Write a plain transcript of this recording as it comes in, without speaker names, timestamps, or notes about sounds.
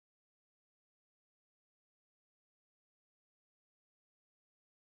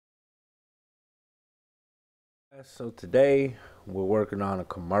So today we're working on a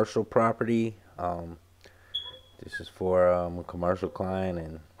commercial property. This is for a commercial client,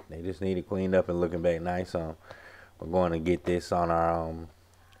 and they just need it cleaned up and looking back nice. We're going to get this on our. I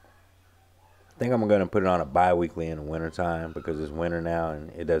think I'm going to put it on a bi-weekly in the wintertime because it's winter now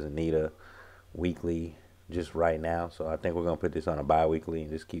and it doesn't need a weekly just right now. So I think we're going to put this on a bi-weekly and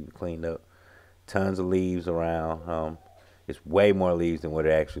just keep it cleaned up. Tons of leaves around. It's way more leaves than what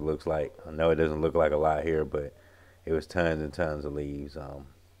it actually looks like. I know it doesn't look like a lot here, but it was tons and tons of leaves. So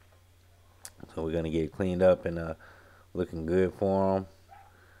we're gonna get it cleaned up and looking good for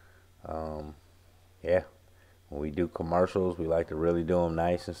them. Yeah, when we do commercials, we like to really do them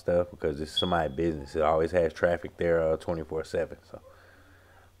nice and stuff because it's somebody's business. It always has traffic there 24/7. So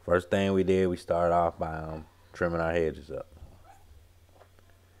first thing we did, we started off by trimming our hedges up.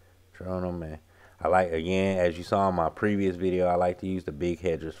 Trimming them, man. I like, again, as you saw in my previous video, I like to use the big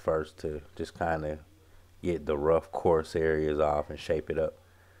hedges first to just kind of get the rough coarse areas off and shape it up.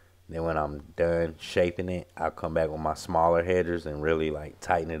 Then when I'm done shaping it, I'll come back with my smaller hedges and really like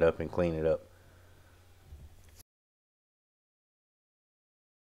tighten it up and clean it up.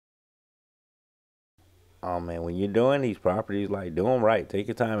 Oh man, when you're doing these properties, like, do them right. Take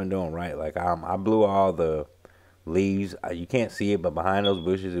your time and do them right. Like I blew all the leaves. You can't see it, but behind those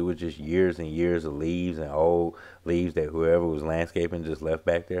bushes, it was just years and years of leaves and old leaves that whoever was landscaping just left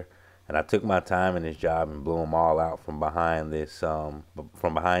back there. And I took my time in this job and blew them all out from behind this, from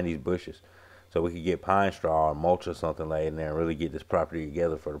behind these bushes, so we could get pine straw or mulch or something laid in there and really get this property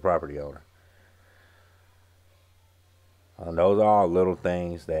together for the property owner. Those are all little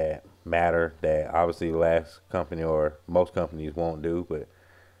things that matter that obviously the last company or most companies won't do, but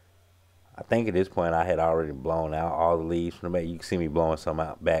I think at this point I had already blown out all the leaves from the back. You can see me blowing some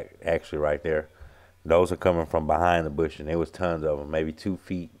out back actually right there. Those are coming from behind the bush, and there was tons of them, maybe 2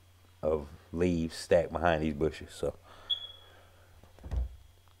 feet of leaves stacked behind these bushes. So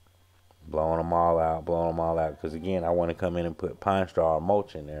blowing them all out, because again, I want to come in and put pine straw or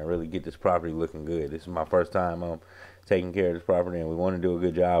mulch in there and really get this property looking good. This is my first time taking care of this property, and we want to do a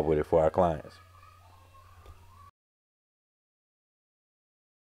good job with it for our clients.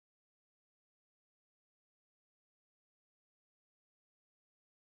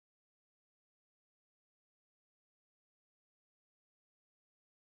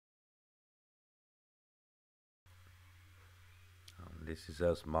 This is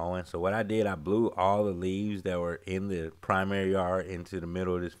us mowing. So what I did, I blew all the leaves that were in the primary yard into the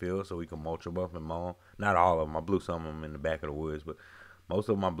middle of this field so we can mulch them up and mow them. Not all of them. I blew some of them in the back of the woods, but most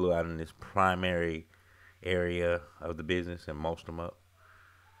of them I blew out in this primary area of the business and mulched them up.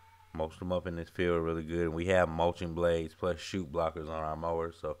 Mulched them up in this field really good. And we have mulching blades plus shoot blockers on our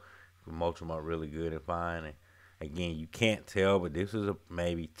mowers, so we mulch them up really good and fine. And again, you can't tell, but this is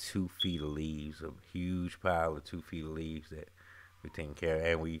maybe 2 feet of leaves, a huge pile of 2 feet of leaves that we taking care of,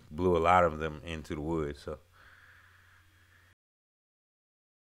 and we blew a lot of them into the woods. So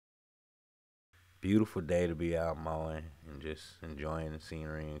beautiful day to be out mowing and just enjoying the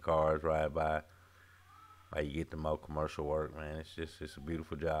scenery and cars ride by while you get to mow commercial work, man. It's a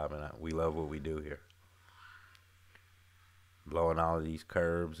beautiful job, and we love what we do here. Blowing all of these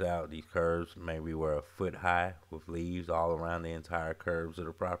curbs out. These curbs maybe were a foot high with leaves all around the entire curbs of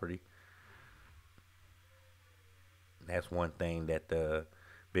the property. That's one thing that the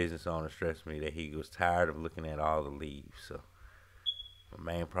business owner stressed me, that he was tired of looking at all the leaves. So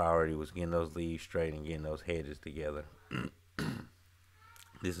my main priority was getting those leaves straight and getting those hedges together.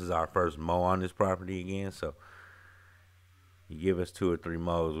 This is our first mow on this property again, so you give us 2 or 3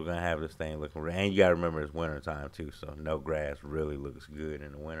 mows, we're gonna have this thing looking real. And you gotta remember it's winter time too, so no grass really looks good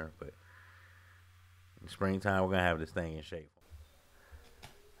in the winter, but in springtime we're gonna have this thing in shape.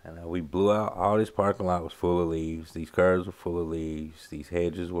 And we blew out all this parking lot was full of leaves. These curbs were full of leaves. These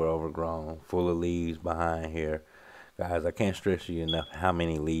hedges were overgrown, full of leaves behind here. Guys, I can't stress you enough how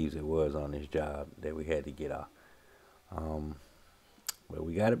many leaves it was on this job that we had to get off. But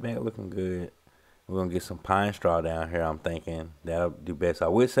we got it back looking good. We're going to get some pine straw down here. I'm thinking that'll do best. I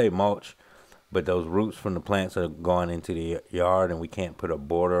would say mulch, but those roots from the plants are going into the yard, and we can't put a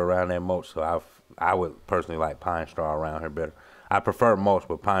border around that mulch. So I would personally like pine straw around here better. I prefer mulch,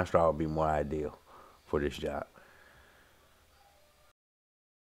 but pine straw would be more ideal for this job.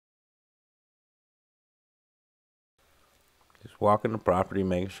 Just walking the property,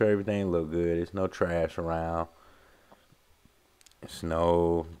 making sure everything look good. There's no trash around. There's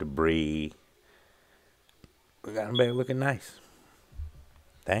no debris. We got them back looking nice.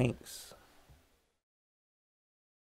 Thanks.